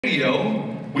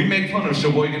Radio, we make fun of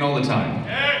Sheboygan all the time.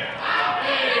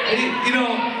 You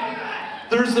know,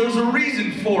 there's a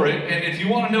reason for it, and if you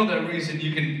want to know that reason,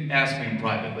 you can ask me in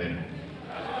private later.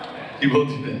 You will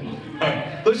do that. All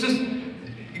right, let's just,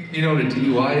 you know what a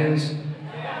DUI is?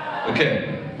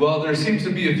 Okay, well, there seems to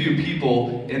be a few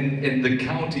people in the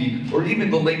county, or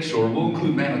even the lakeshore, we'll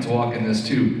include Manitowoc in this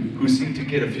too, who seem to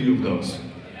get a few of those.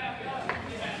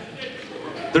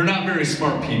 They're not very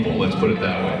smart people, let's put it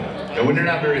that way. And when you're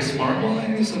not very smart,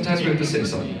 well, sometimes we have to say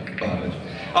something about it.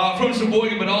 From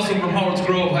Sheboygan, but also from Howard's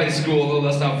Grove High School, although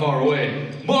that's not far away.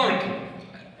 Mark,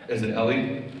 is it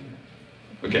Ellie?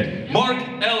 Okay. Mark,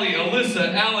 Ellie,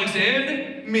 Alyssa, Alex,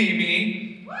 and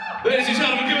Mimi. Ladies and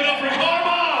gentlemen, give it up for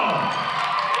Karmah!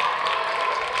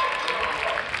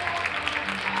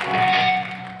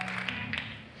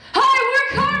 Hi,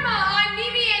 we're Karmah. I'm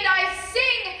Mimi and I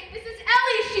sing. This is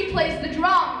Ellie. She plays the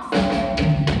drums.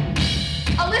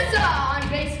 Alyssa on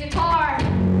bass guitar,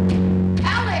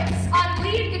 Alex on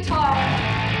lead guitar,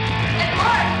 and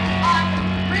Mark on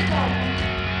rhythm.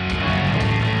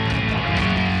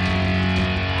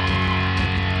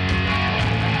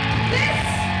 This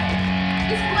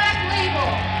is Black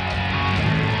Label,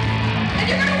 and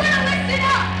you're gonna want to listen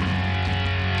up.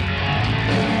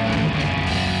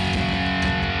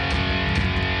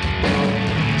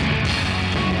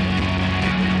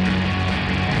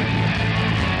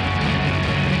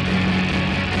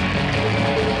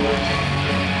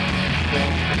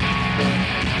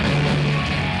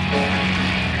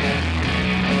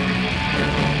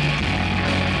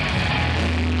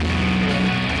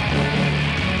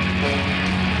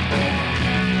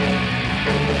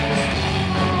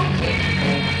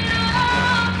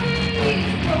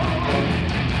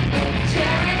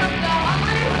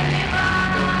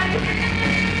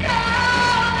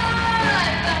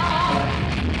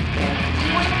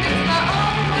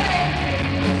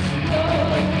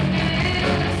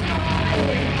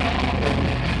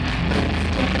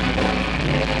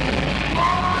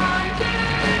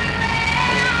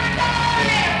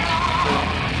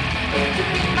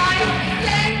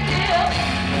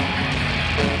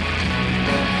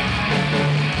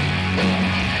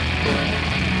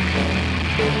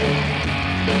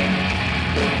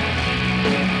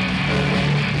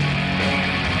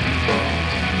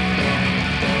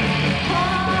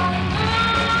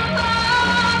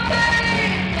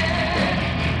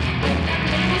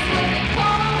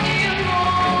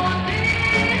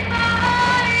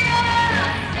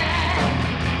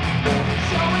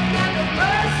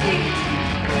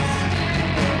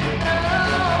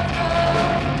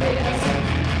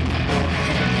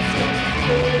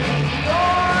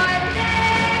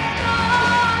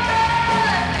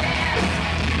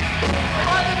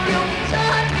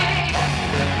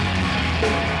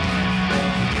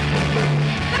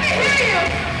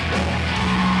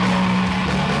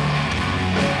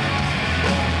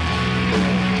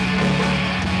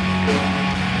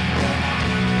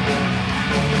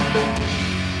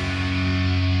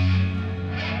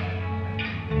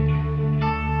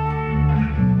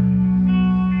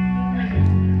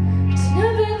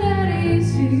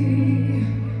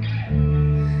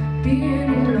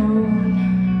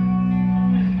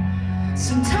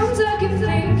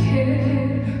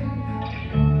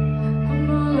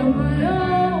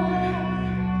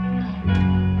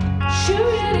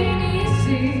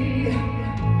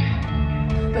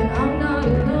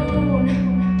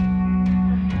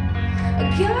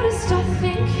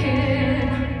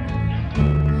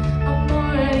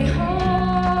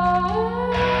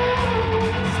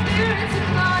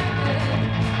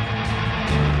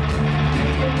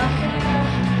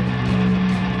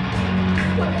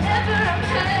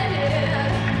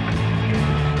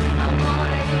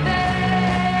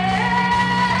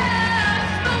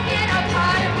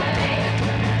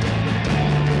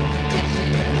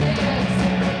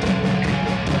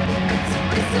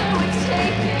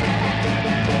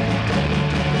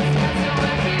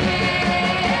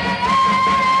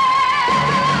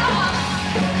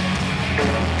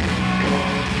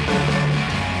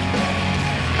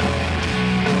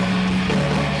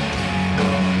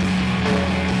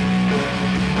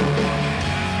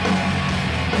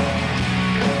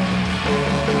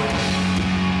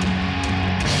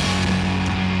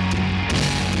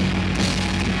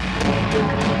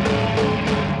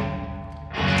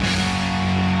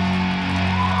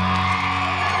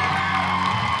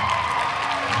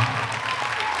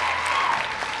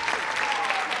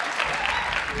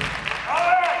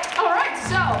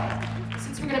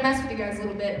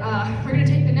 We're going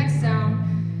to take the next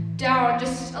sound down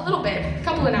just a little bit, a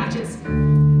couple of notches.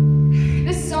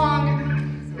 This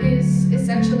song is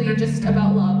essentially just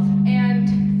about love, and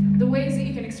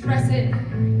express it,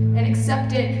 and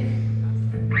accept it.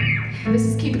 This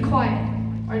is Keep It Quiet,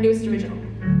 our newest original.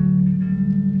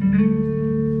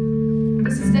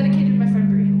 This is dedicated to my friend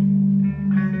Bree.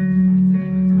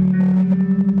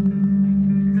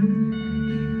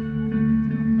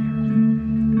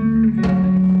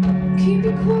 Keep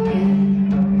it quiet,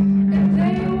 and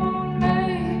they won't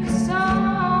make a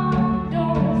sound.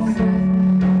 Don't fret,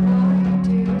 my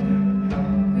dear,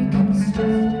 we can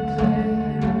still play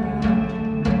around.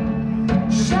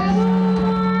 Shadow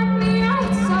on the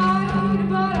outside,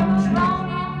 but I'm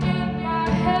drowning in my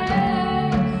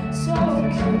head. So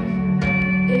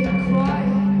keep it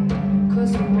quiet,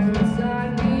 'cause the words I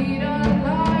need are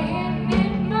lying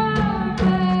in my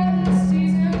bed.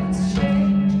 Seasons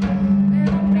change, and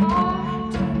I'm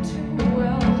not doing too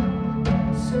well.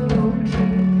 So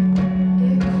keep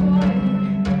it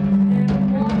quiet, and I'm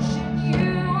watching you,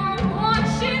 I'm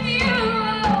watching you.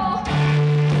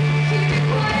 Keep it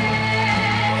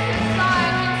quiet,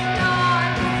 silence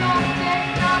not, something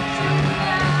not too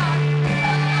loud.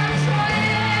 I'm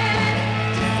trying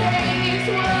to say these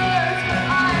words, but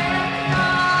I am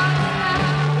not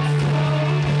allowed. So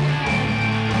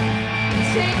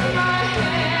take my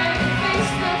hand.